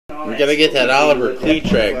We gotta get that Oliver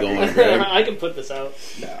Clee-Track going, Greg. I can put this out.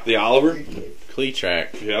 The Oliver?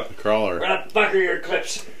 Clee-Track. Yep. The crawler. Where the fuck are your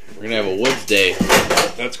clips? We're gonna have a woods day.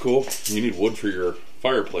 That's cool. You need wood for your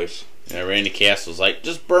fireplace. Yeah, Randy Castle's like,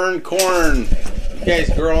 just burn corn. You guys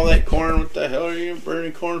grow all that corn. What the hell are you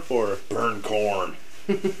burning corn for? Burn corn.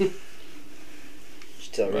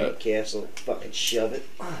 Just tell Randy Castle, fucking shove it.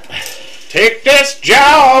 Take this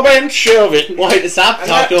job and shove it. Why, stop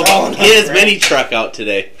talking about his mini truck out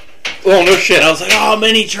today. Oh, no shit. And I was like, oh,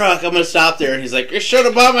 mini truck, I'm gonna stop there. And he's like, you should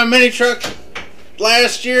have bought my mini truck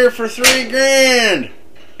last year for $3,000.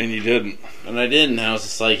 And you didn't. And I didn't. I was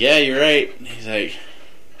just like, yeah, you're right. And he's like,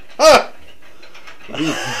 huh.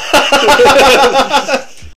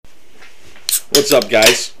 What's up,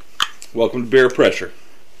 guys? Welcome to Beer Pressure.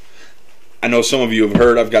 I know some of you have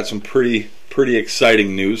heard I've got some pretty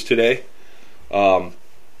exciting news today. Got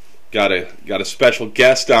a special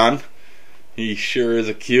guest on. He sure is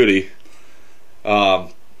a cutie.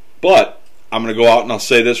 But I'm gonna go out and I'll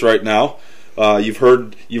say this right now. You've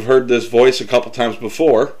heard this voice a couple times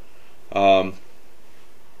before.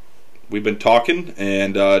 We've been talking,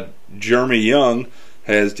 and Jeremy Young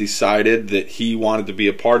has decided that he wanted to be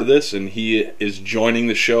a part of this, and he is joining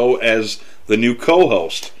the show as the new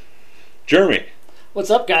co-host. Jeremy, What's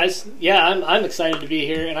up, guys? Yeah, I'm excited to be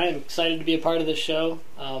here, and I'm excited to be a part of this show.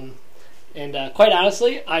 And quite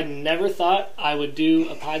honestly, I never thought I would do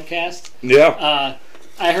a podcast. yeah,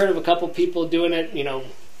 I heard of a couple people doing it,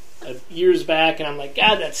 years back, and I'm like,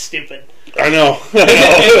 God, that's stupid. I know.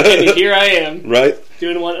 And here I am, Right?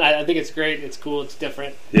 doing one. I think it's great. It's cool. It's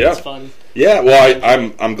different. Yeah. It's fun. Yeah.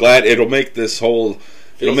 Well, I'm glad it'll make this whole.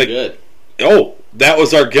 Feels good. Oh, that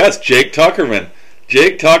was our guest, Jake Tuckerman.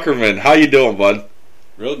 Jake Tuckerman, how you doing, bud?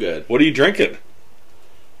 Real good. What are you drinking?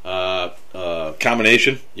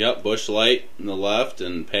 Combination. Yep, Busch Light in the left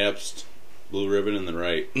and Pabst Blue Ribbon in the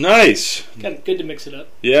right. Nice. Kind of good to mix it up.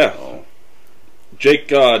 Yeah. Oh.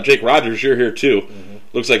 Jake Rogers, you're here too. Mm-hmm.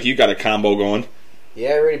 Looks like you got a combo going.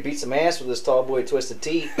 Yeah, I already beat some ass with this tall boy Twisted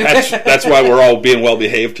Tea. That's why we're all being well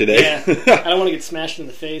behaved today. Yeah, I don't want to get smashed in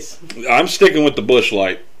the face. I'm sticking with the Busch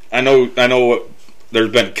Light. I know.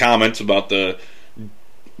 There's been comments about the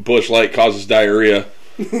Busch Light causes diarrhea,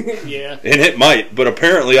 Yeah. and it might, but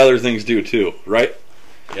apparently other things do too, right?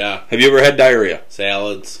 Yeah. Have you ever had diarrhea?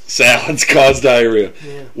 Salads. Salads cause diarrhea.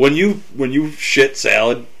 Yeah. When you shit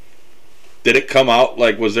salad, did it come out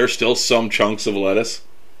like? Was there still some chunks of lettuce?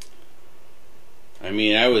 I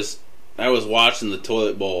mean, I was watching the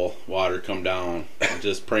toilet bowl water come down,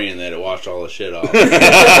 just praying that it washed all the shit off. And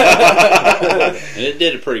it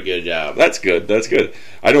did a pretty good job. That's good. That's good.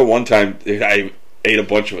 I know one time I ate a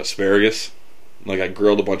bunch of asparagus. Like I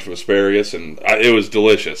grilled a bunch of asparagus, and it was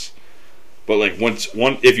delicious. But like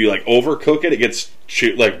if you like overcook it, it gets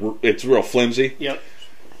it's real flimsy. Yep.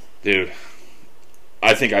 Dude,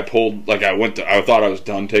 I think I pulled I thought I was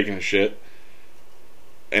done taking a shit,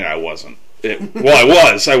 and I wasn't.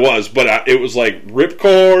 I was, but it was like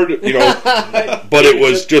ripcord, but it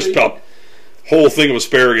was just a whole thing of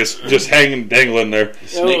asparagus just dangling there.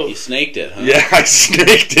 You snaked it, huh? Yeah, I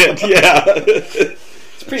snaked it. Yeah.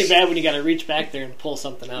 It's pretty bad when you got to reach back there and pull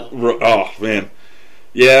something out. Oh man,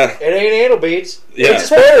 yeah. It ain't anal beads. Yeah. It's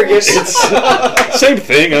asparagus. It's same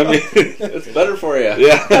thing. I mean, It's better for you.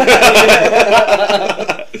 yeah.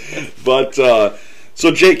 But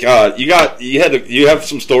so Jake, you have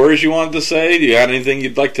some stories you wanted to say? Do you have anything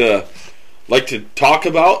you'd like to talk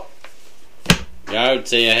about? Yeah, I would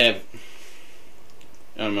say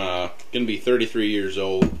I'm gonna be 33 years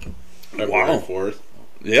old. February 4th.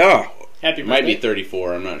 Yeah. Happy It might be birthday.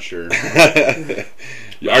 34. I'm not sure.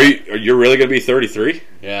 Are you really gonna be 33?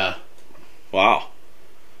 Yeah. Wow.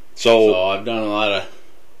 So I've done a lot of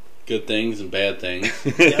good things and bad things.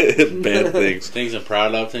 Bad things. Things I'm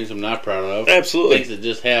proud of, things I'm not proud of. Absolutely. Things that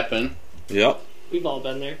just happen. Yep. We've all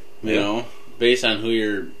been there. You know, based on who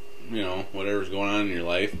you're, whatever's going on in your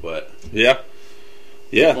life. But Yeah.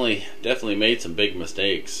 Yeah. definitely made some big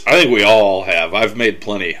mistakes. I think we all have. I've made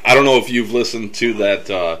plenty. I don't know if you've listened to that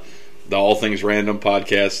the All Things Random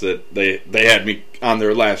podcast that they had me on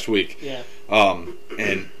there last week. Yeah.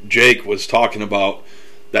 And Jake was talking about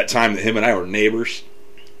that time that him and I were neighbors,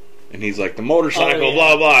 and he's like the motorcycle, Oh, yeah.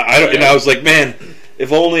 blah blah. And I was like, man,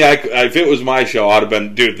 if only if it was my show, I'd have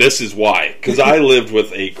been, dude. This is why, because I lived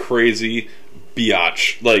with a crazy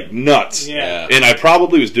biatch, like nuts. Yeah. And I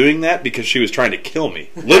probably was doing that because she was trying to kill me,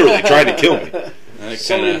 literally trying to kill me.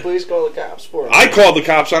 Somebody please call the cops for him. I called the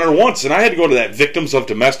cops on her once, and I had to go to that victims of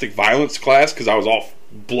domestic violence class because I was all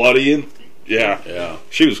bloody and Yeah.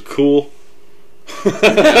 she was cool.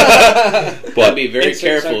 But be very It's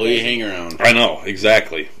careful who you sarcasm. hang around. I know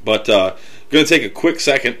exactly, but Going to take a quick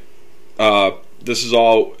second. This is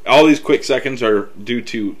all these quick seconds are due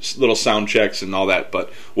to little sound checks and all that,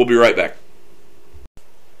 but we'll be right back.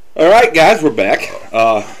 All right, guys, we're back.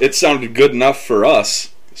 It sounded good enough for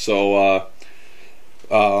us, so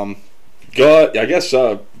go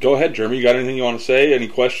ahead, Jeremy. You got anything you want to say? Any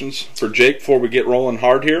questions for Jake before we get rolling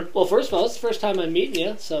hard here? Well, first of all, it's the first time I'm meeting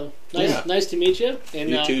you, so nice to meet you. And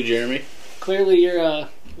You too, Jeremy. Clearly, you're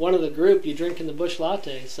one of the group. You drinking the Busch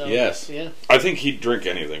Latte, so Yes. yeah. I think he'd drink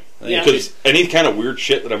anything. Yeah. Because any kind of weird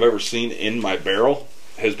shit that I've ever seen in my barrel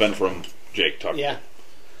has been from Jake Tucker. Yeah.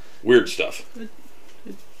 Weird stuff.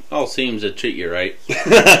 All seems to treat you right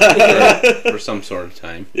for some sort of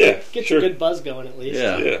time. Yeah, Get sure. your good buzz going at least.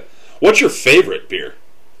 Yeah. Yeah. What's your favorite beer?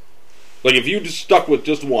 Like, if you just stuck with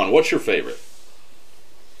just one, what's your favorite?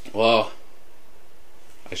 Well,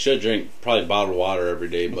 I should drink probably bottled water every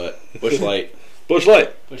day, but Busch Light Busch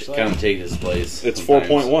Light. Busch Light. kind of takes its place. It's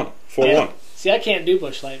sometimes. 4.1. 4.1. Yeah. See, I can't do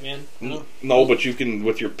Busch Light, man. No, but you can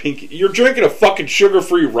with your pinky. You're drinking a fucking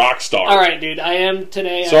sugar-free Rockstar. All right, dude. I am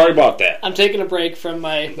today. Sorry about that. I'm taking a break from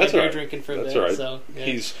my That's beer all right. drinking for a That's bit. all right. So,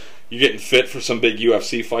 yeah. You're getting fit for some big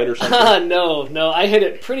UFC fight or something? No. I hit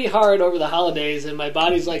it pretty hard over the holidays, and my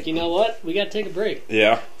body's like, you know what? We got to take a break.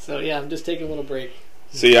 Yeah. So, yeah, I'm just taking a little break.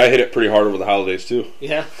 See, I hit it pretty hard over the holidays too.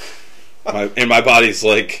 Yeah. And my body's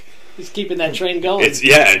like, Just keeping that train going. it's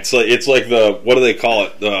like the, what do they call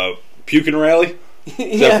it? The puking rally?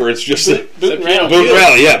 Except for it's just Boot and Except you rattle. don't boot and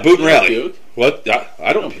rally. Yeah, boot and You rally. puke. What?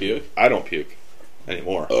 I don't Don't puke. puke. I don't puke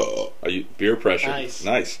anymore. Are you beer pressure?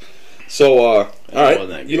 Nice. So, all right. Wasn't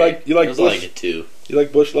that You great. like I was Busch? like it too. You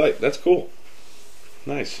like Busch Light? That's cool.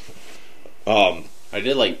 Nice. I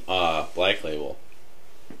did like Black Label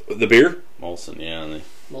The beer? Molson. Yeah, and they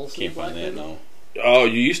Molson can't find Black that Label? now. Oh,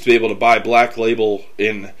 you used to be able to buy Black Label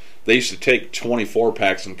in. They used to take 24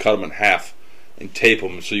 packs and cut them in half and tape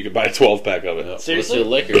them so you could buy a 12-pack of it. Yep. Seriously?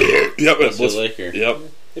 Blister liquor. Yep, Blister Blister- liquor. Yep.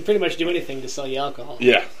 They pretty much do anything to sell you alcohol.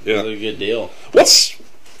 Yeah. It was Yeah. a good deal. What's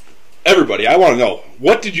everybody? I want to know.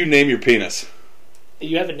 What did you name your penis?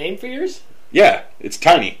 You have a name for yours? Yeah, it's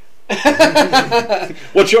tiny.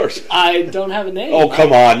 What's yours? I don't have a name. Oh,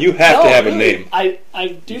 come on. You have to have a name. I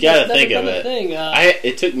do. You gotta never think of done a it. Thing.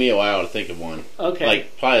 It took me a while to think of one. Okay.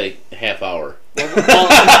 Like probably a half hour.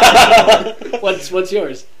 What's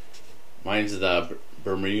yours? Mine's the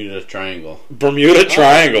Bermuda Triangle. Bermuda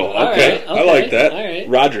Triangle. all Okay. right, I like that. all right.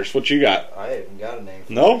 Rogers, what you got? I haven't got a name.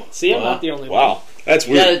 No? See, I'm Wow. not the only one. Wow. That's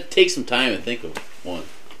You weird. gotta take some time and think of one.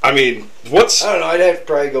 I mean, what's I don't know. I'd have to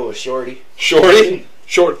probably go with Shorty. Shorty?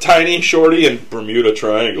 Tiny, Shorty, and Bermuda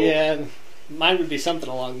Triangle. Yeah, mine would be something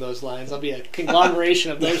along those lines. I'll be a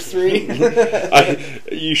conglomeration of those three.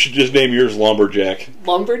 You should just name yours Lumberjack.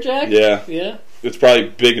 Lumberjack? Yeah. Yeah. It's probably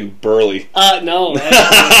big and burly. No.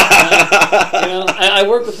 I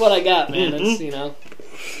work with what I got, man. It's,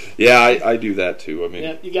 Yeah, I do that too. I mean,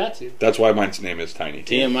 yeah, you got to. that's why mine's name is Tiny.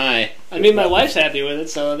 TMI. I mean, my wife's happy with it,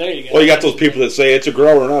 so there you go. Well, you got those people that say it's a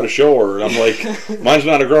grower, not a shower. And I'm like, mine's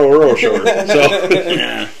not a grower or a shower. So,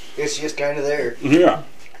 Yeah. It's just kind of there. yeah.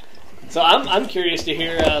 So I'm curious to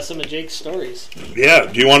hear some of Jake's stories. Yeah.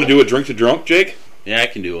 Do you want to do a drink to drunk, Jake? Yeah, I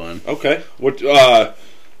can do one. Okay. What?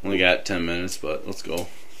 Only got 10 minutes, but let's go.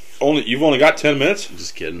 You've only got 10 minutes?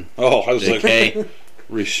 Just kidding. Oh, I was like, JK.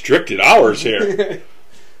 restricted hours here.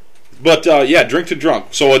 But yeah, drink to drunk.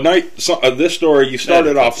 So this story, you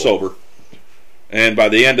started off sober, and by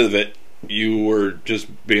the end of it, you were just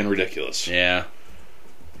being ridiculous. Yeah.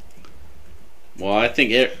 Well, I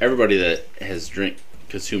think everybody that has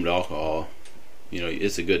consumed alcohol,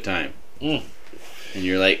 it's a good time. Mm. And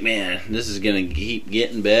you're like, man, this is gonna keep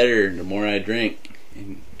getting better the more I drink.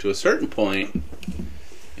 And to a certain point,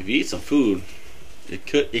 if you eat some food, it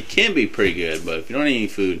can be pretty good. But if you don't eat any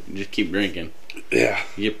food, you just keep drinking. Yeah.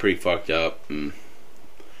 You get pretty fucked up. And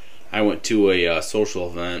I went to a social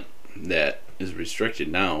event that is restricted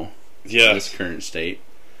now. In this Yes. current state,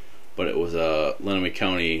 but it was a Lenawee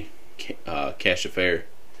County cash affair,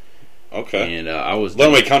 Okay. and I was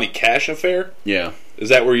Lenawee County Cash Affair? yeah, Is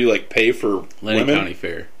that where you like pay for Lenawee women? County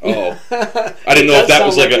Fair. Oh, I didn't know if that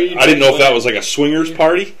was like I didn't know if that was like a swingers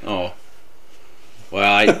party. Oh,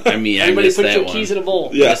 well, I mean, I Everybody missed put that your one. keys in a bowl.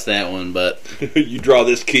 Yeah. Missed that one, but You draw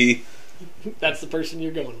this key. That's the person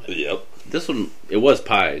you're going with. Yep. this one it was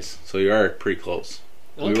pies, so you are pretty close.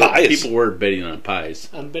 Okay. Pies? People were bidding on pies.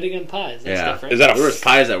 I'm bidding on pies. That's Yeah. different. Is that There a was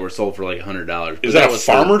pies that were sold for like $100. is that a was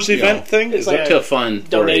farmers for, event thing? It's Is like that To a fun 4-H.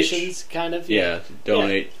 donations, kind of? Yeah, to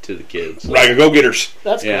donate to the kids. Raga Go Getters?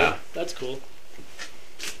 That's cool. Yeah. That's cool.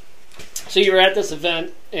 So you were at this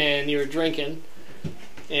event, and you were drinking,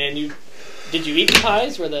 and did you eat the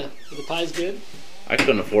pies? Were the pies good? I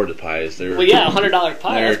couldn't afford the pies. They were, Well, yeah, $100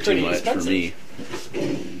 pie. they're That's too pretty much expensive. for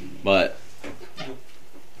me. But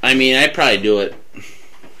I mean, I'd probably do it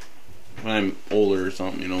when I'm older or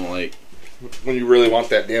something. You know, like When you really want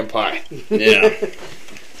that damn pie. yeah.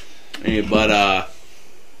 But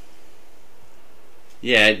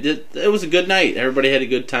yeah, it was a good night. Everybody had a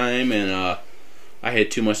good time, and I had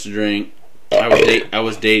too much to drink. I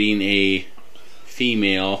was dating a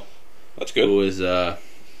female That's who good. was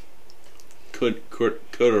could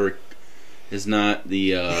or is not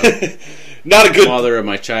the Not a good. mother of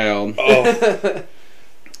my child, Oh,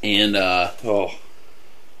 and oh,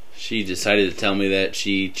 she decided to tell me that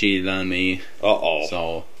she cheated on me. oh.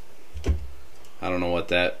 So I don't know what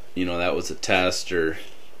that was a test or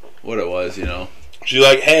what it was. She's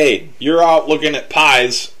like, hey, you're out looking at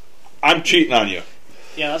pies. I'm cheating on you.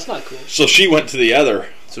 Yeah, that's not cool. So she went to the other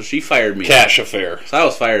So she fired me. cash affair. So I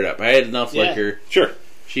was fired up. I had enough Yeah. liquor. Sure.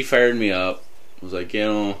 She fired me up. Was like,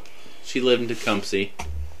 she lived in Tecumseh.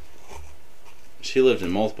 She lived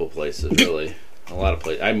in multiple places, really. A lot of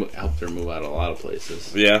places. I helped her move out of a lot of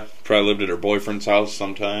places. Yeah, probably lived at her boyfriend's house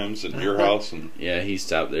sometimes, and your house. And Yeah, he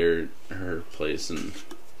stopped there at her place, and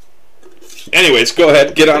anyways, go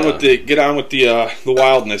ahead. Get on Yeah. with the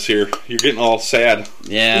wildness here. You're getting all sad.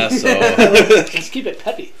 yeah, so Let's keep it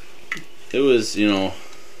peppy. it was,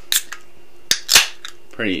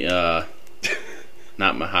 pretty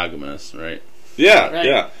not monogamous, right? Yeah, Right.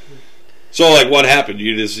 yeah. So like, what happened?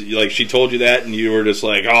 You just like she told you that, and you were just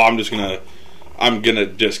like, oh, I'm gonna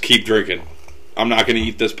just keep drinking. I'm not gonna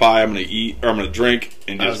eat this pie. I'm gonna eat, or I'm gonna drink,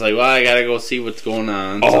 and I just. was like, well, I gotta go see what's going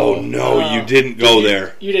on. Oh So, no, Oh. you didn't go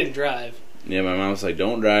there, You didn't drive, yeah, my mom was like,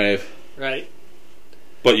 don't drive. right?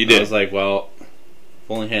 but you I did. was like, well, I've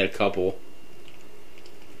only had a couple.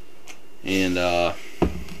 And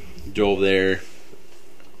drove there.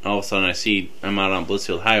 All of a sudden I'm out on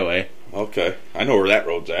Blissfield Highway Okay, I know where that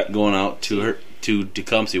road's at. going out to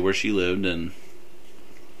Tecumseh where she lived, and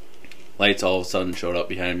lights all of a sudden showed up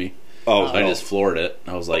behind me. Oh, So I no. just floored it.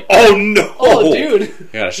 I was like, Oh no! Oh, dude.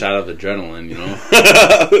 I got a shot of adrenaline,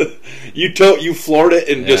 you floored it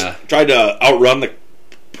and Yeah. just tried to outrun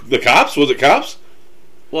the cops. Was it cops?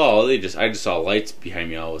 Well, I just saw lights behind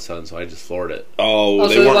me all of a sudden, so I just floored it. Oh, Oh,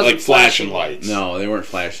 they so it weren't wasn't like flashing flashing lights. No, they weren't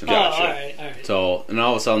flashing. Oh, Gotcha. all right, all right. So, and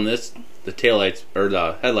all of a sudden, the taillights or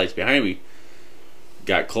the headlights behind me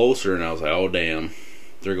got closer, and I was like, "Oh damn,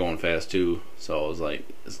 they're going fast too." So I was like,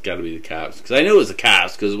 "It's got to be the cops," because I knew it was the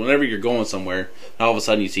cops. Because whenever you're going somewhere, all of a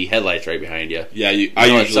sudden you see headlights right behind you. Yeah, I I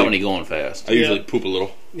know it's usually somebody going fast. I usually Yeah. poop a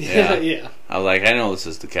little. Yeah, Yeah. yeah. I was like, I know this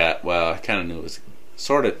is the cop. Well, I kind of knew it was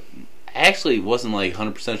sort of. Actually, wasn't like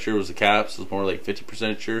 100% sure it was the cops. It was more like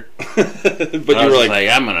 50% sure. But I you was were just like,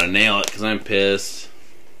 I'm gonna nail it because I'm pissed.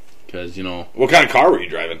 Because what kind of car were you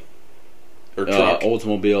driving? Or truck?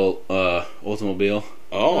 Oldsmobile.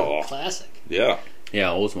 Oh, Classic. yeah. Yeah,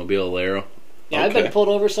 Oldsmobile Alero. Yeah, I've Okay. been pulled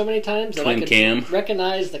over so many times that I Twin could cam.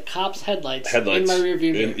 recognize the cops' headlights, Headlights. in my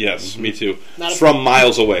rearview mirror. Yes, me too. Not a- From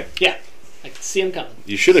miles away. Yeah, I could see them coming.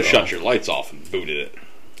 You should have So- shut your lights off and booted it.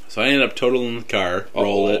 So I ended up totaling the car,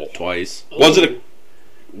 rolled Oh. it twice. Was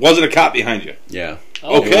it a cop behind you? Yeah.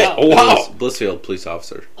 Oh, Okay. wow. Oh, It wow. was Blissfield police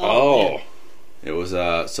officer. Oh, man. It was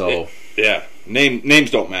so yeah.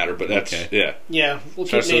 Names don't matter, but that's Okay. yeah. Yeah, we'll keep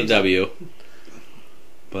starts with a names. W.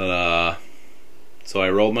 But so I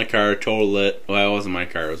rolled my car, totaled it. Well, it wasn't my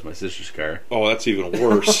car; it was my sister's car. Oh, that's even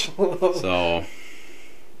worse. So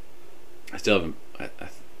I still haven't.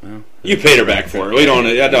 Well, You paid her back for it. We don't.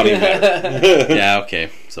 That don't even matter. yeah, okay.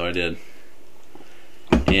 So I did.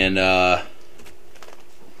 And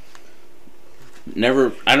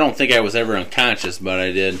never I don't think I was ever unconscious, but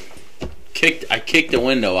I did. I kicked the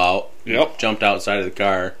window out. Yep. Jumped outside of the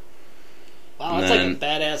car. Wow, that's like a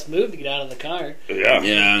badass move to get out of the car. Yeah.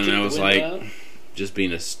 Yeah, and Kick I the was window like out. just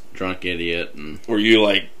being a drunk idiot, and Were you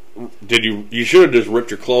like? Did you? You should have just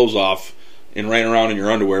ripped your clothes off and ran around in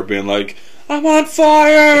your underwear, being like, "I'm on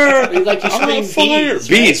fire! Or like you I'm on scream fire!" bees,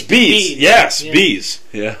 Bees, right? bees, Bees. yes, Yeah. bees.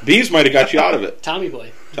 yeah. Bees might have got you out of it. Tommy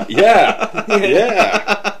boy. Yeah,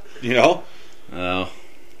 yeah. You know. Oh,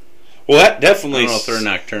 Well, that I definitely. don't know if they're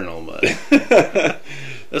nocturnal, but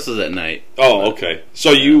this was at night. Oh, okay.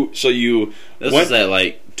 So you This went. was at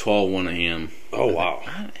like 1 a.m. Oh wow.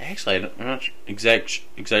 Actually, I'm not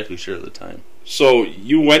exactly sure at the time. So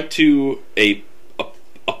you went to a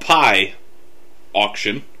pie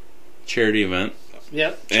auction, Charity event.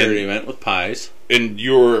 Yep. Charity event with pies. and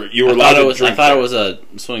you were I allowed to I drink. thought there. it was a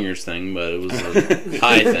swingers thing, but it was a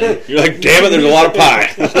pie thing. You're like, damn it! There's a lot of pie.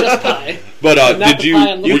 Just pie. But Not did the you?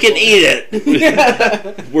 pie I'm You looking can eat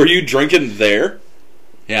it. Were you drinking there?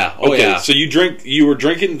 Yeah. Oh Okay. yeah. So you were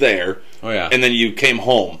drinking there, Oh yeah. and then you came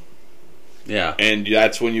home. Yeah. And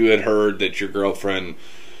that's when you had heard that your girlfriend.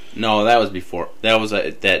 No, that was before. That was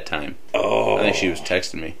at that time. Oh, I think she was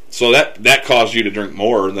texting me. So that caused you to drink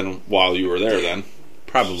more than while you were there. Then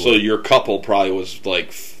Probably. so your couple probably was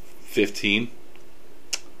like 15.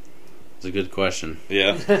 It's a good question.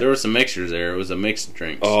 Yeah. There were some mixtures there. It was a mixed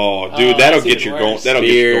drink. Oh, dude, Oh, that'll that's get even you going. worse. That'll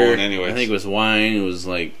get you going anyway. I think it was wine. It was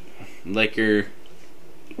like liquor.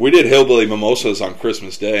 We did hillbilly mimosas on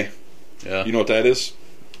Christmas Day. Yeah. You know what that is?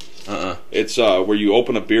 Uh-uh. It's where you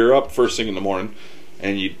open a beer up first thing in the morning,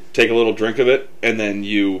 and you take a little drink of it, and then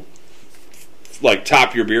you like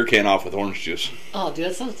top your beer can off with orange juice. Oh, dude,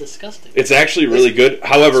 that sounds disgusting. It's actually really good.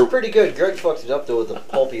 However, It's pretty good. Greg fucked it up though with a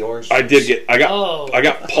pulpy orange. I juice. I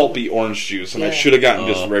got pulpy orange juice, and I Yeah. should have gotten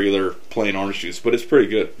just Oh. regular plain orange juice, but it's pretty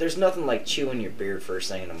good. There's nothing like chewing your beard first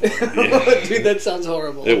thing in the morning. Dude, that sounds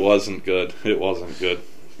horrible. It wasn't good. It wasn't good.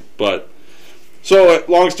 But so,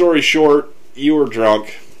 long story short, you were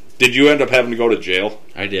drunk. Did you end up having to go to jail?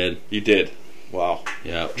 I did. You did. Wow.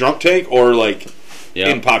 Yeah. Drunk tank or like Yeah.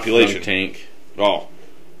 in population? Drunk tank. Oh,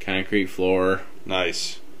 Concrete floor.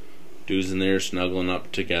 nice. Dudes in there snuggling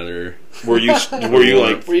up together. Were you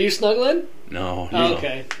like? Were you snuggling? No. Oh, no.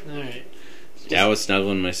 okay. All right. Yeah, I was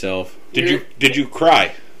snuggling myself. Did you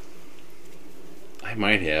cry? I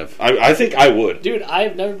might have. I think I would. Dude,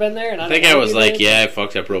 I've never been there, and I I think don't I wanna was be like, there. yeah, I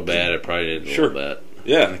fucked up real bad. I probably did a Sure. little bit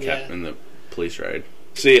Yeah. Yeah. in the police ride.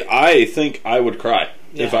 See, I think I would cry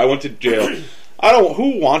if Yeah. I went to jail. I don't.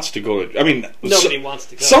 Who wants to go to? I mean, Nobody wants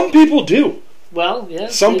to go. some people do. Well, yeah.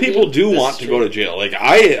 Some they people do This want is to true. go to jail. Like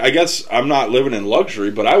I guess I'm not living in luxury,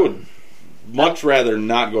 but I would much rather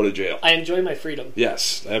not go to jail. I enjoy my freedom.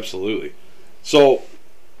 Yes, absolutely. So,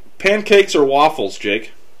 pancakes or waffles,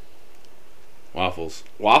 Jake? Waffles.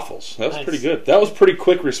 Waffles. That was Nice. pretty good. That was a pretty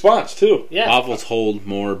quick response too. Yeah. Waffles hold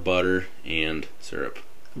more butter and syrup.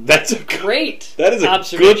 That's a Great. that is a good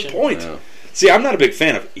observation. point. Yeah. See, I'm not a big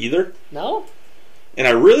fan of either, No? and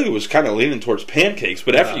I really was kind of leaning towards pancakes.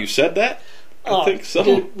 But after Yeah. you said that, I Oh, think so.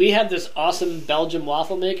 Dude, we have this awesome Belgian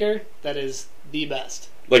waffle maker that is the best.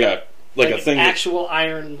 Like a An thing. that- actual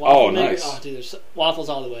iron waffle Oh, maker. nice. Oh, dude, there's waffles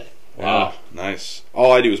all the way. Wow, nice.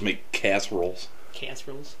 All I do is make casseroles.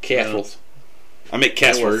 Casseroles. Casseroles. I make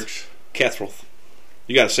That casseroles. works. Casseroles.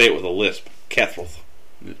 You got to say it with a lisp. Casseroles.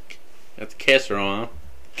 That's the casserole, huh?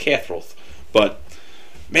 Casseroles. But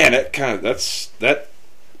man, that.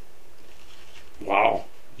 Wow,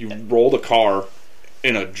 you rolled a car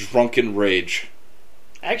in a drunken rage.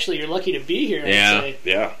 Actually, you're lucky to be here, Yeah. I'd say.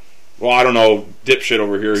 Yeah. Well, I don't know, dipshit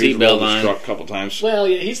over here. He's Seatbelt rolled his on. truck a couple times. Well,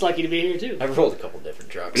 yeah, he's lucky to be here, too. I've rolled a couple different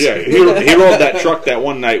trucks. Yeah, he rolled that truck that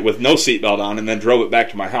one night with no seatbelt on, and then drove it back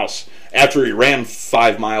to my house after he ran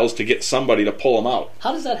 5 miles to get somebody to pull him out.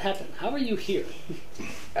 How does that happen? How are you here?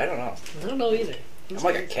 I don't know. I don't know either. I'm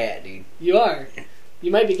like a cat, dude. You are. You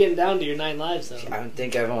might be getting down to your 9 lives, though. I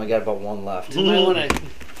think I've only got about one left. You might want to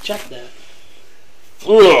check that.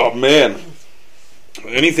 Oh man.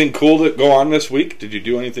 Anything cool to go on this week? Did you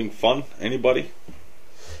do anything fun? Anybody?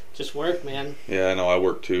 Just work, man. Yeah, I know. I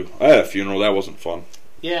worked too. I had a funeral. That wasn't fun.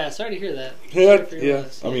 Yeah, sorry to hear that. Yeah, Sorry for your yeah.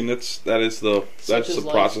 loss. I mean, that's the is life.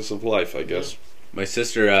 process of life, I guess. My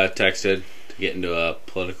sister texted to get into a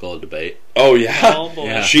political debate. Oh yeah. Oh, boy.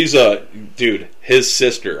 Yeah. She's a dude. His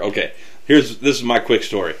sister. Okay. This is my quick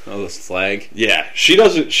story. Oh, this flag. Yeah, she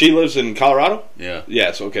doesn't. She lives in Colorado. Yeah.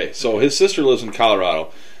 Yes. Okay. So his sister lives in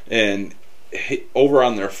Colorado, and over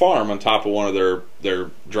on their farm, on top of one of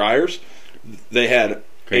their dryers, they had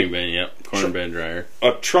Grain bin, yep. Corn bin dryer.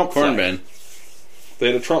 a Trump Corn flag. bin. They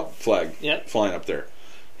had a Trump flag Yep. flying up there.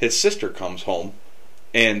 His sister comes home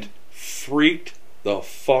and freaked the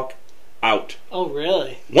fuck out. Oh,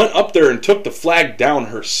 really? Went up there and took the flag down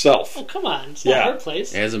herself, Oh, come on. It's Yeah. not her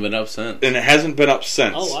place. It hasn't been up since. and it hasn't been up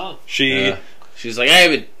since. Oh, wow. She. Yeah. She's like,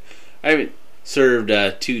 I haven't served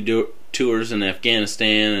tours in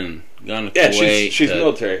Afghanistan and gone to Yeah, Kuwait. she's to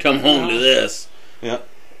military. Come home to this. Yeah.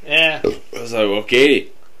 Yeah. I was like, okay.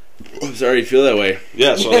 I'm sorry you feel that way.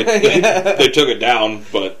 Yeah. So they took it down,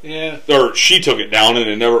 but Yeah. or she took it down, and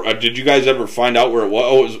it never. Did you guys ever find out where it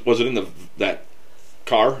was? Oh, was it in that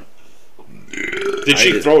car? Did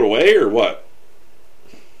she throw it away or what?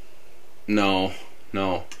 No,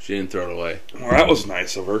 she didn't throw it away. Well, that was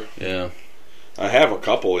nice of her. Yeah. I have a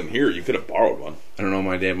couple in here. You could have borrowed one. I don't know,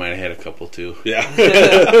 my dad might have had a couple too. Yeah.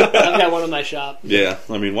 I've got one in my shop. Yeah.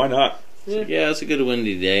 I mean, why not? Yeah, it's a good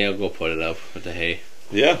windy day. I'll go put it up with the hay.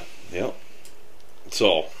 Yeah. Yeah.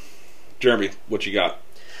 So, Jeremy, what you got?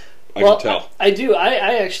 I Well, can tell. I do.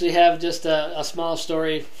 I actually have just a small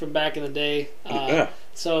story from back in the day. Yeah.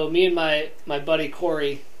 So me and my buddy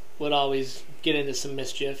Corey would always get into some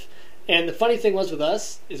mischief. And the funny thing was with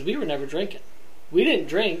us is we were never drinking. We didn't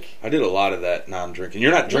drink. I did a lot of that non-drinking.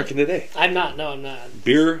 You're not drinking today. I'm not. No, I'm not.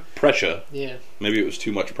 Beer pressure. Yeah. Maybe it was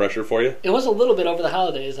too much pressure for you. It was a little bit over the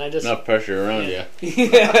holidays. I just Enough pressure around Yeah.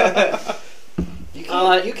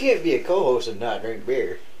 You can't be a co-host and not drink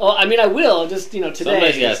beer. Well, I mean, I will. Just today.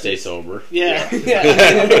 Somebody's got to stay sober. Yeah,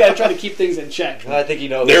 yeah. We gotta try to keep things in check. I think you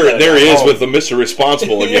know. There he is with the Mr.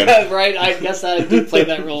 Responsible again. Yeah, right. I guess I did play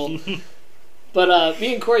that role. But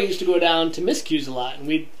me and Corey used to go down to Miss Q's a lot, and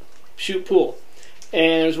we'd shoot pool.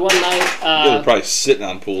 And there was one You guys are night probably sitting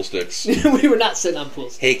on pool sticks. we were not sitting on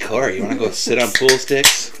pools. Hey, Corey, you want to go sit on pool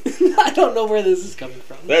sticks? I don't know where this is coming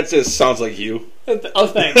from. That just sounds like you. Oh,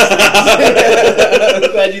 thanks.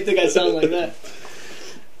 I'm glad you think I sound like that.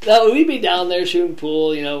 No, we'd be down there shooting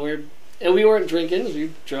pool, and we weren't drinking.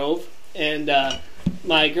 We drove, and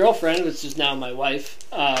my girlfriend, which is now my wife,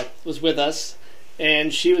 was with us,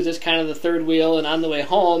 and she was just kind of the third wheel. And on the way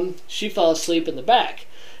home, she fell asleep in the back,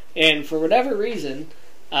 and for whatever reason,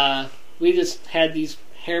 we just had these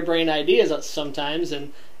harebrained ideas sometimes,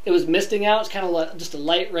 and it was misting out. It's kind of just a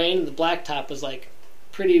light rain, and the blacktop was like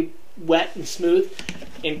pretty wet and smooth.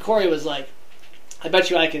 And Corey was like, "I bet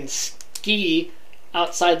you I can ski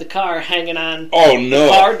outside the car, hanging on Oh, no. the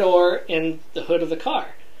car door and the hood of the car."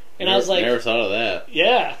 And I was like, never thought of that.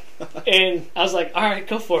 "Yeah." And I was like, "All right,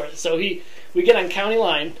 go for it." So we get on County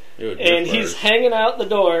Line, and he's hanging out the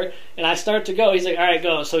door, and I start to go. He's like, "All right,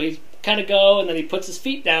 go." So he kind of go, and then he puts his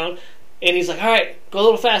feet down, and he's like, "All right, go a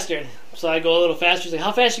little faster." So I go a little faster. He's like,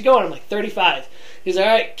 "How fast you going?" I'm like, 35. He's like,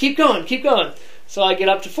 "All right, keep going, keep going." So I get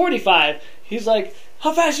up to 45. He's like,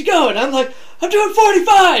 "How fast you going?" I'm like, "I'm doing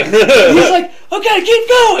 45. He's like, "Okay, keep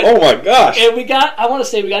going." Oh, my gosh. And we got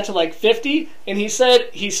to like 50, and he said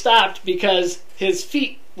he stopped because his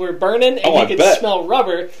feet were burning, and he could smell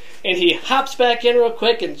rubber. And he hops back in real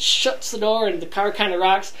quick and shuts the door, and the car kind of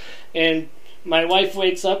rocks. And my wife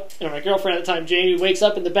wakes up, and my girlfriend at the time, Jamie, wakes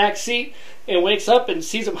up in the back seat and wakes up and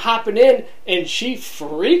sees him hopping in, and she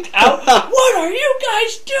freaked out. "What are you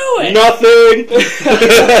guys doing?" Nothing.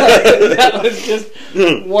 That was just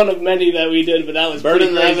one of many that we did, but that was Burning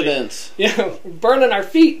pretty the crazy. evidence. Yeah, burning our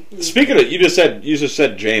feet. Speaking of, you just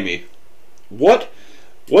said Jamie. What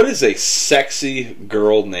is a sexy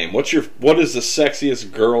girl name? What is the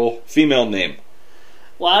sexiest female name?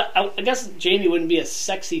 Well, I guess Jamie wouldn't be a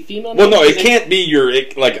sexy female name. Well, no, it can't be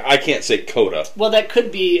I can't say Coda. Well, that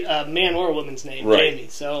could be a man or a woman's name, Right. Jamie.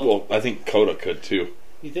 So, Well, I think Coda could too.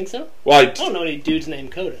 you think so? Well, I don't know any dudes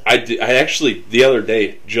named Coda. I actually the other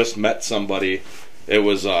day just met somebody. It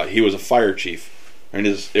was he was a fire chief, and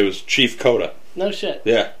it was Chief Coda. No shit.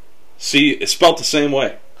 Yeah, see, it's spelled the same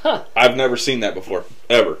way. Huh. I've never seen that before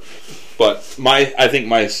ever. But I think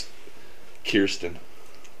my Kirsten.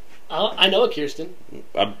 I know a Kirsten.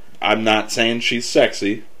 I'm not saying she's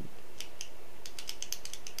sexy,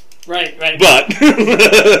 Right.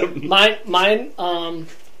 but Mine.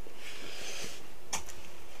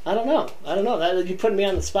 I don't know. That you putting me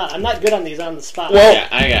on the spot. I'm not good on these on the spot. Well- Yeah,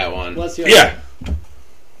 I got one. What's yours? yeah,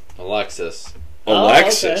 Alexis. Oh,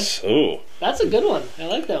 Alexis. Ooh, That's a good one. I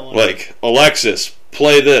like that one. like Alexis,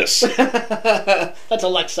 play this. That's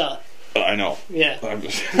Alexa. I know. Yeah. I'm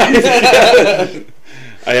just I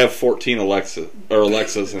have 14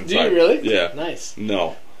 Alexas inside. Do you really? Yeah. Nice.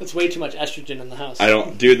 No, That's way too much estrogen in the house. I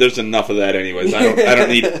don't, dude. There's enough of that, anyways. I don't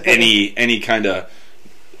need any kind of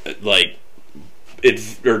like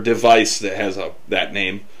or device that has that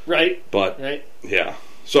name. Right. But Right. yeah.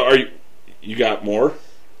 So you got more?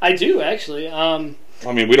 I do actually. I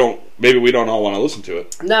mean, maybe we don't all want to listen to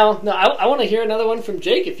it. No. I want to hear another one from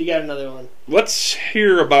Jake. If you got another one. Let's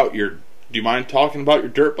hear about do you mind talking about your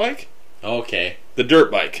dirt bike? Okay. The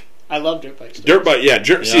dirt bike. I love dirt bikes. Dirt bike, yeah.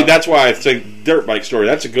 See, Yeah. that's why I think dirt bike story.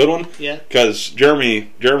 That's a good one. Yeah. Because Jeremy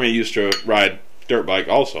used to ride dirt bike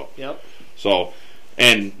also. Yep. So,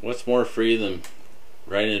 and What's more free than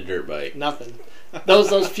riding a dirt bike? Nothing.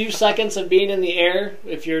 Those few seconds of being in the air,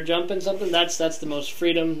 if you're jumping something, that's the most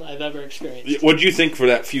freedom I've ever experienced. what did you think for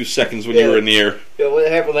that few seconds when you were in the air? Yeah,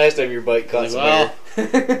 what happened last time your bike caught Like, some well,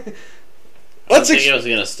 air? I didn't think it was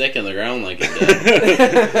gonna stick in the ground like it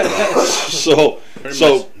did. so Pretty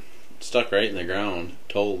much stuck right in the ground.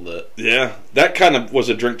 Told that. yeah, that kind of was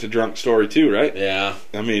a drink to drunk story too, right? Yeah.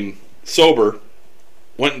 I mean, sober,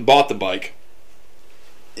 went and bought the bike.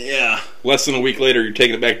 Yeah. Less than a week later, you're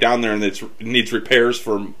taking it back down there, and it needs repairs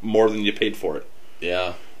for more than you paid for it.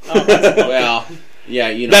 Yeah. Oh, that's Well, yeah.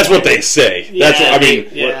 You know. That's what they say. Yeah, That's what, I mean.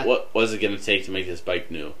 Yeah. What was it gonna take to make this bike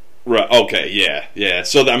new? Right. Okay. Yeah.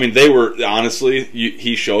 So I mean, they were honestly.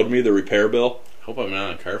 He showed me the repair bill. Hope I'm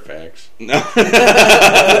not on Carfax. No.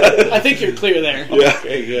 I think you're clear there. Yeah.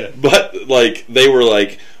 Okay, good. But like they were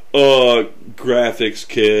like, graphics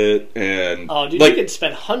kit and Oh, dude, like you could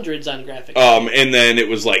spend hundreds on graphics. and then it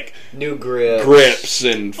was like New grips. grips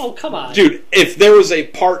and Oh, come on. dude, if there was a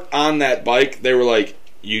part on that bike, they were like,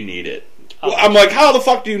 you need it. Oh. Well, I'm like, how the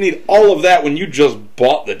fuck do you need all of that when you just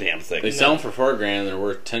bought the damn They thing? sell them for $4,000. They're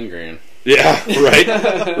worth $10,000. Yeah, right,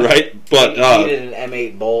 right. But He needed an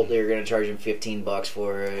M8 bolt. They were going to charge him $15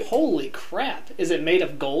 for it. Holy crap. Is it made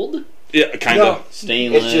of gold? yeah, kind of.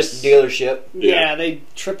 Stainless. It's just dealership. Yeah. Yeah, they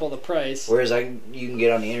triple the price. Whereas you can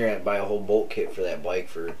get on the internet and buy a whole bolt kit for that bike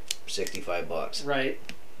for $65. Right.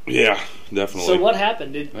 Yeah, definitely. So what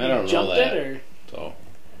happened? Did I don't know you jump that. it or? So,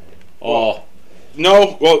 Well,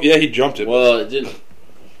 no, well, yeah, he jumped it. well, it didn't.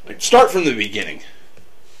 Start from the beginning.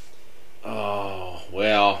 Oh,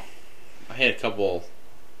 well, I had a couple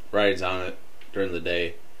rides on it during the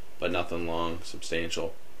day, but nothing long,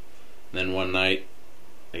 substantial. And then one night,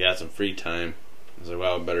 I got some free time. I was like,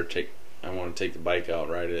 well, I want to take the bike out,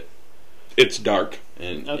 ride it. It's dark.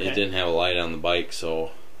 And Okay. it didn't have a light on the bike,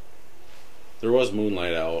 so there was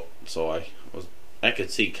moonlight out, so I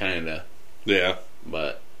could see kind of, Yeah.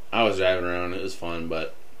 but I was driving around. It was fun,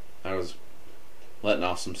 but I was letting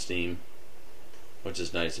off some steam, which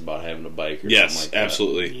is nice about having a bike or Yes, something like that.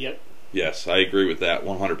 absolutely. Yep. Yes, I agree with that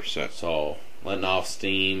 100%. So letting off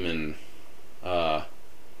steam and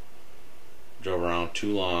drove around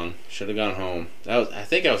too long. Should have gone home. I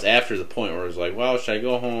think I was after the point where it was like, well, should I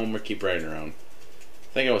go home or keep riding around?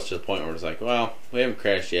 I think I was to the point where it was like, well, we haven't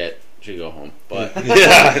crashed yet. Should go home. But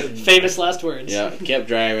Yeah. Famous last words. yeah, kept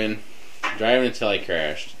driving until I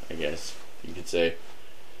crashed. I guess you could say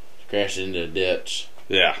crashed into a ditch.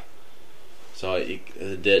 Yeah. So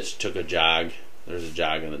the ditch took a jog. There's a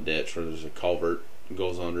jog in the ditch where there's a culvert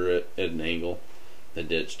goes under it at an angle. The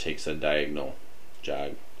ditch takes a diagonal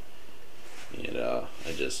jog. And I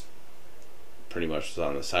just pretty much was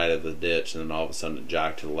on the side of the ditch, and then all of a sudden it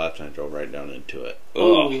jogged to the left, and I drove right down into it. Ugh.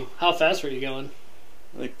 Ooh, how fast were you going?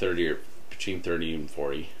 I think 30 or between 30 and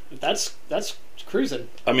 40. That's cruising.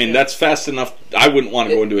 I mean, that's fast enough. I wouldn't want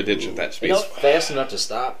to go into a ditch at that speed. You know, Fast enough to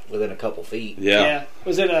stop within a couple feet. Yeah.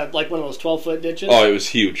 Was it like one of those 12-foot ditches? Oh, it was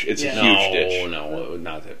huge. It's Yeah. a huge ditch. No,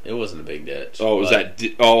 not that. It wasn't a big ditch. Oh, was but-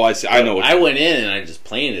 that? Oh, I see. I know. What I went in and I just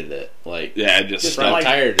planted it. Like, Yeah, I just Just front like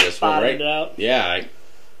tire just went bottomed right. it out. Yeah,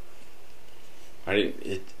 I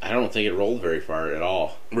didn't. I don't think it rolled very far at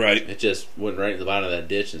all. right. It just went right to the bottom of that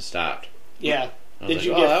ditch and stopped. Yeah. I was Did like,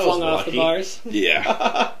 you oh, get that flung was off the lucky. bars? Yeah.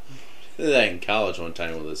 I did that in college one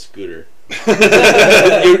time with a scooter.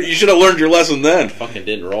 you should have learned your lesson then. Fucking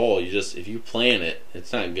didn't roll. If you plan it,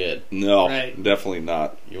 it's not good. No, Right. definitely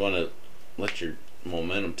not. You want to let your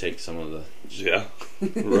momentum take some of the Yeah.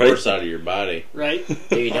 force out of your body. Right?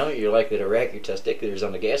 If you don't, you're likely to wreck your testiculars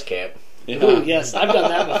on the gas cap. Ooh, yes, I've done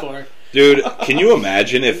that before. Dude, can you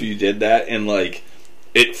imagine if you did that and like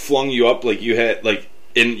it flung you up like you had like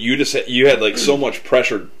and you had like so much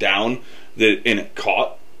pressure down that and it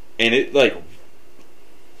caught and it like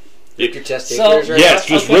Ripped your testiculars right yes, off?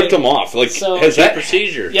 just Okay. ripped them off. Like So- has That that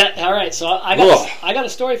procedure. Yeah, all right. So I Ugh. got a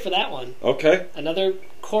story for that one. okay? Another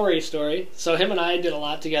Corey story. So him and I did a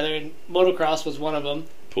lot together, and motocross was one of them.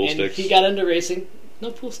 Pool and sticks. he got into racing.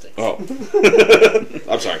 No pool sticks. Oh,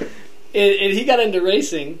 I'm sorry. And he got into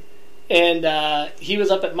racing, and he was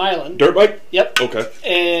up at Milan. Dirt bike. Yep. Okay.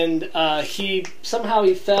 And he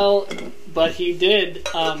fell, but he did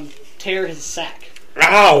tear his sack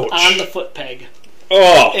Ouch. on the foot peg.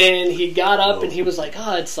 Oh. And he got up and he was like,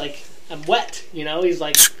 "Oh, it's like I'm wet," you know. He's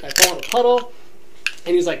like, "I fell in a puddle,"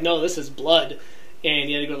 and he's like, "No, this is blood." And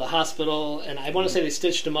he had to go to the hospital. And I want to say they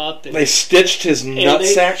stitched him up. And, They stitched his and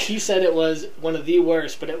nutsack. he said it was one of the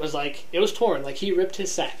worst, but it was torn. Like he ripped his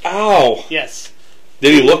sack. Ow. Yes,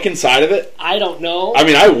 Did he look inside of it? I don't know. I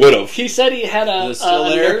mean, I would have. He said he had a Is it still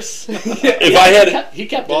there? nurse. If I had he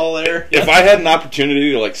kept it. Ball there. if I had an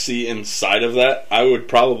opportunity to like see inside of that, I would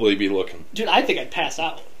probably be looking. Dude, I think I'd pass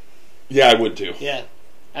out. Yeah, I would too. Yeah.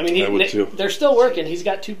 I mean, I would too. they're still working. He's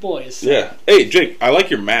got 2 boys. Yeah. Hey, Jake, I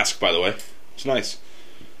like your mask, by the way. It's nice.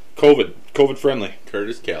 COVID friendly.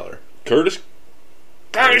 Curtis Keller. Curtis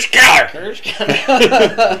Keller. Curtis.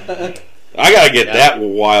 I gotta get that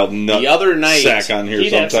wild nut The other night, sack on here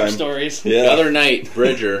He'd have some sometime. stories. Yeah. The other night,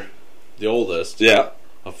 Bridger, the oldest Yeah.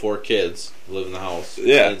 of 4 kids, who live in the house.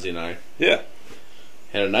 Yeah. Lindsay and I Yeah.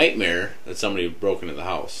 had a nightmare that somebody had broken into the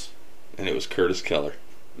house. And it was Curtis Keller.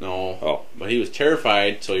 No. Oh. But he was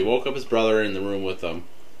terrified, so he woke up his brother in the room with them.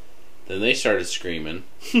 Then they started screaming.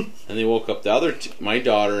 And they woke up the other my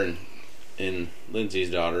daughter and Lindsay's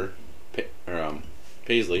daughter,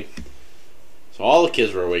 Paisley. So all the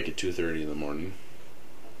kids were awake at 2:30 in the morning.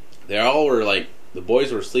 They all were the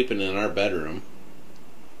boys were sleeping in our bedroom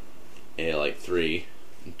at 3.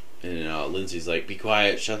 And Lindsay's like, "Be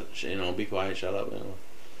quiet, be quiet, shut up."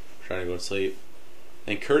 Trying to go to sleep.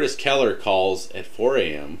 And Curtis Keller calls at 4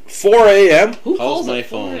 a.m. 4 a.m. Who calls my at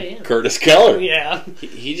 4 phone. a.m.? Curtis Keller. Yeah.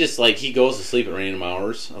 He just he goes to sleep at random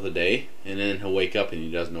hours of the day, and then he'll wake up and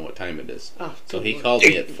he doesn't know what time it is. Oh, So good he Lord. calls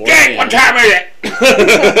me at 4 Gang, a.m. what time is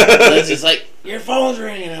it? Lindsay's like, "Your phone's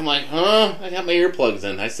ringing." I'm like, "Huh?" I got my earplugs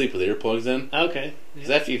in. I sleep with earplugs in. Okay. Because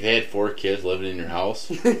after you've had 4 kids living in your house,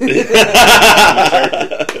 you start Yeah.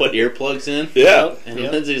 to put earplugs in. Yeah. And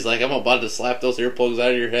Yep. Lindsay's like, "I'm about to slap those earplugs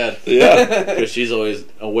out of your head." Yeah. Because she's always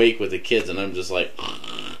awake with the kids, and I'm just like,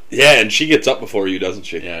 Yeah, and she gets up before you, doesn't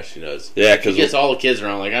she? yeah, she does. Yeah, She because gets all the kids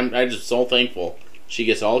around. Like, I'm just so thankful. She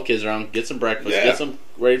gets all the kids around, gets them breakfast, Yeah. gets them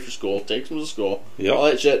ready for school, takes them to school, Yep. all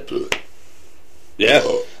that shit. yeah,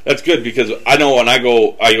 that's good because I know when I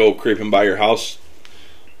go creeping by your house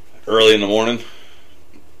early in the morning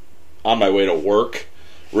on my way to work.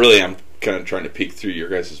 Really, I'm kind of trying to peek through your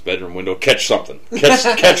guys' bedroom window, catch something,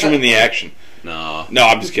 catch them in the action. No. No,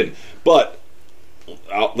 I'm just kidding. But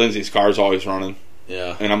Lindsay's car's always running,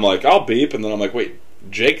 Yeah. and I'm like, I'll beep, and then I'm like, wait,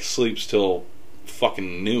 Jake sleeps till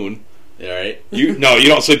fucking noon. Yeah, right? You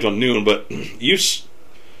don't sleep till noon, but I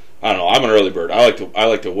don't know. I'm an early bird. I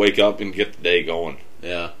like to wake up and get the day going.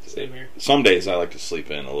 Yeah. Same here. Some days I like to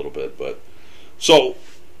sleep in a little bit, but so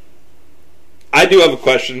I do have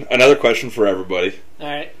another question for everybody. All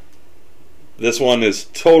right. This one is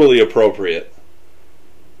totally appropriate.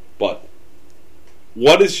 But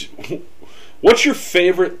what's your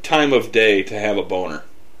favorite time of day to have a boner?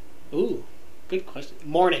 Ooh, good question.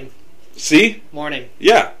 Morning. See? Morning.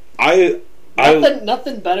 Yeah.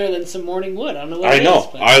 Nothing better than some morning wood. I don't know what I it know. is,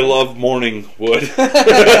 but- I love morning wood.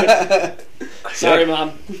 Sorry,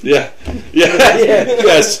 Mom. Yeah.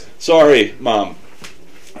 Yes. Sorry, Mom.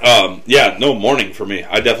 Yeah, no, morning for me.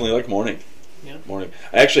 I definitely like morning. Yeah. Morning.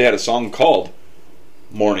 I actually had a song called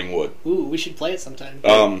Morning Wood. Ooh, we should play it sometime.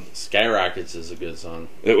 Skyrockets is a good song.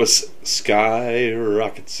 It was Sky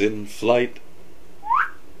Rockets in Flight.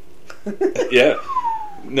 Yeah.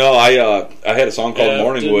 No, I had a song called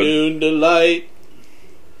Morning Wood. Afternoon delight.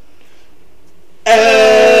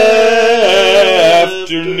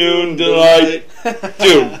 Afternoon delight.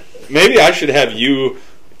 Dude, maybe I should have you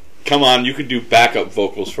come on. You could do backup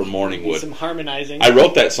vocals for Morning Wood. Some harmonizing. I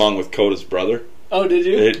wrote that song with Coda's brother. Oh, did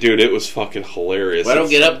you? Dude, it was fucking hilarious. Well, I don't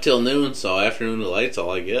get up till noon, so afternoon delight's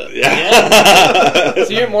all I get. Yeah. So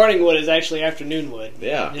your morning wood is actually afternoon wood.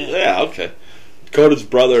 Yeah. Yeah, okay. Coda's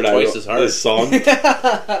brother and I Twice wrote as hard. this song.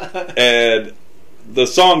 And the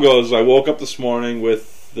song goes, I woke up this morning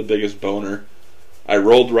with the biggest boner. I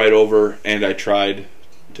rolled right over and I tried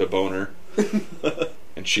to boner.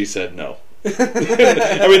 And she said no.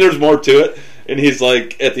 I mean, there's more to it. And he's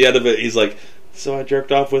like, at the end of it, he's like, so I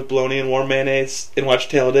jerked off with bologna and warm mayonnaise and watched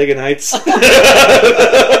Talladega Nights.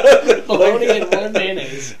 Bologna and warm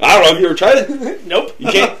mayonnaise. I don't know if you ever tried it. Nope.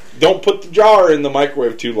 You can't. Don't put the jar in the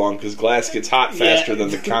microwave too long because glass gets hot faster Yeah. than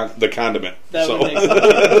the condiment. That so. would make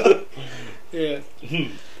sense. Yeah.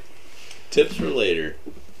 Tips for later.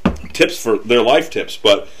 Tips for their life tips,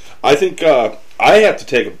 but I think I have to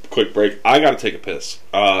take a quick break. I got to take a piss.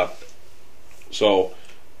 So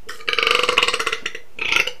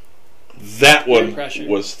that one pressure.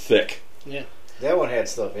 was thick. Yeah. That one had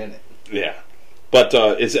stuff in it. Yeah, but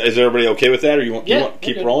is everybody okay with that, or you want Yeah. to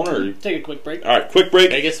keep we're good. rolling, or Take a quick break. all right, quick break?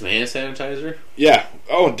 Can I get some hand sanitizer? Yeah.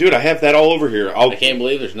 Oh, dude, I have that all over here. I can't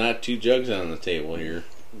believe there's not 2 jugs on the table here.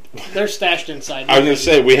 They're stashed inside. I was going to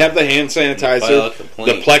say, we have the hand File a sanitizer, the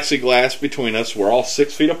complaint. plexiglass between us. We're all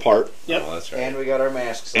 6 feet apart, Yep. Oh, that's right. And we got our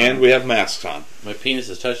masks on. and we have masks on. My penis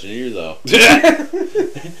is touching you, though.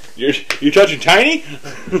 You're touching Tiny?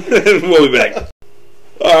 We'll be back.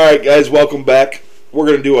 All right, guys, welcome back. We're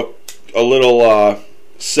going to do a little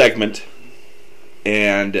segment,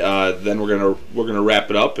 and then we're gonna wrap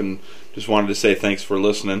it up. And just wanted to say thanks for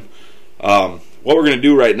listening. What we're going to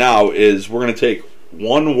do right now is we're going to take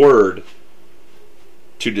one word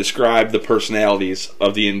to describe the personalities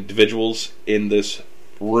of the individuals in this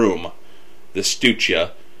room, the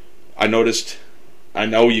Stutia. I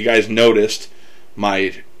know you guys noticed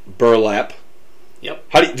my burlap.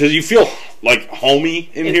 Yep. Does you feel like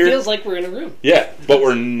homey in It here? feels like we're in a room. Yeah, but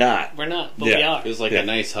we're not. We're not, but Yeah. we are. Feels like Yeah. a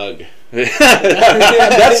nice hug.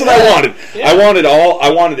 That's what I wanted. Yeah.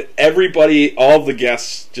 I wanted everybody, all of the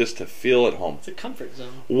guests, just to feel at home. It's a comfort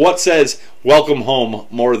zone. What says welcome home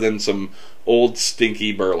more than some old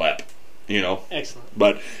stinky burlap? You know? Excellent.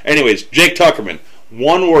 But anyways, Jake Tuckerman,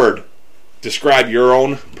 one word, describe your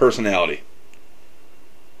own personality.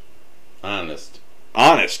 Honest.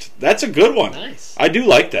 Honest. That's a good one. Nice. I do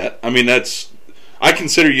like that. I mean, I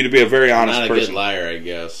consider you to be a very honest Not a person. good liar, I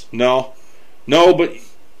guess. No, but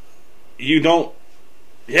you don't.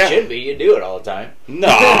 Yeah. Should be. You do it all the time. No,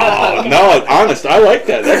 honest. I like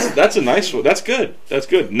that. That's a nice one. That's good. That's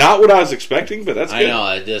good. Not what I was expecting, but that's good. I know,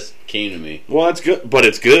 it just came to me. Well, that's good, but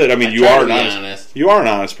it's good. I mean, I you try are to an be honest. honest. You are an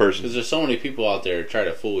honest person. Because there's so many people out there that try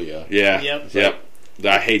to fool you. Yeah. Yep.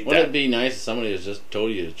 I hate Wouldn't it that. be nice if somebody has just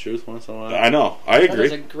told you the truth once in a while? I know. I That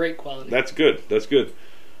is a agree. great quality. That's good. That's good.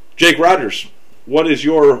 Jake Rogers, what is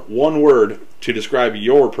your one word to describe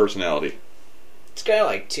your personality? It's kind of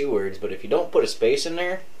like 2 words, but if you don't put a space in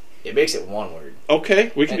there, it makes it 1 word.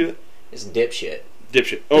 Okay, we can do that. It's dipshit.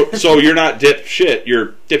 Dipshit. Oh, so you're not dipshit.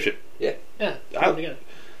 You're dipshit. Yeah. I- Put it together.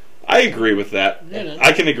 I agree with that. Yeah, no.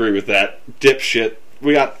 I can agree with that. Dipshit.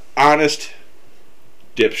 We got honest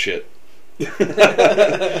dipshit. And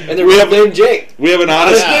the We real have- name Jake. We have an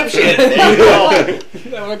honest Yeah. Dipshit. There you go.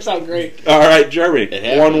 That works out great. All right, Jeremy. It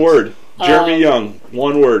happens. One word. Jeremy Um, Young.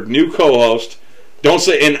 One word. New co-host. Don't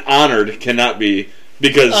say and honored cannot be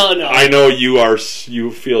because Oh, no. I know you are.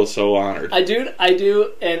 You feel so honored. I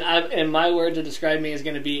do, and my word to describe me is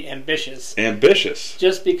going to be ambitious. Ambitious.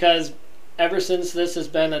 Just because ever since this has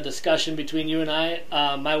been a discussion between you and I,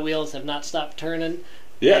 my wheels have not stopped turning.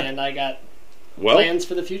 Yeah. And I got Well, plans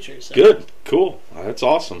for the future. So. good. Cool. That's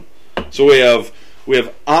awesome. So we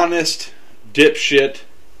have honest, dipshit,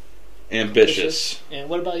 ambitious, And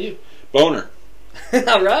what about you? boner.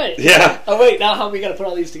 All right. Yeah. Oh wait, now how we got to put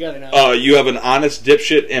all these together now? You have an honest,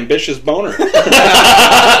 dipshit, ambitious boner.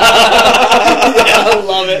 I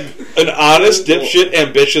love it. An honest, dipshit,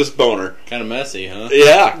 ambitious boner. Kind of messy, huh?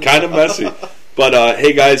 Yeah, kind of messy. But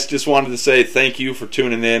hey, guys, just wanted to say thank you for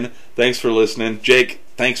tuning in. Thanks for listening. Jake,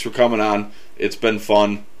 thanks for coming on. It's been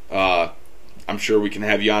fun. I'm sure we can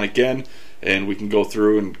have you on again, and we can go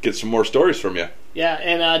through and get some more stories from you. Yeah,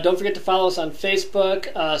 and don't forget to follow us on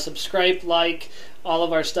Facebook, subscribe, like all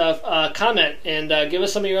of our stuff, comment, and give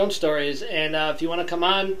us some of your own stories. And if you want to come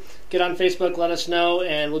on, get on Facebook, let us know,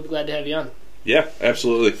 and we'll be glad to have you on. Yeah,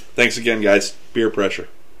 absolutely. Thanks again, guys. Beer pressure.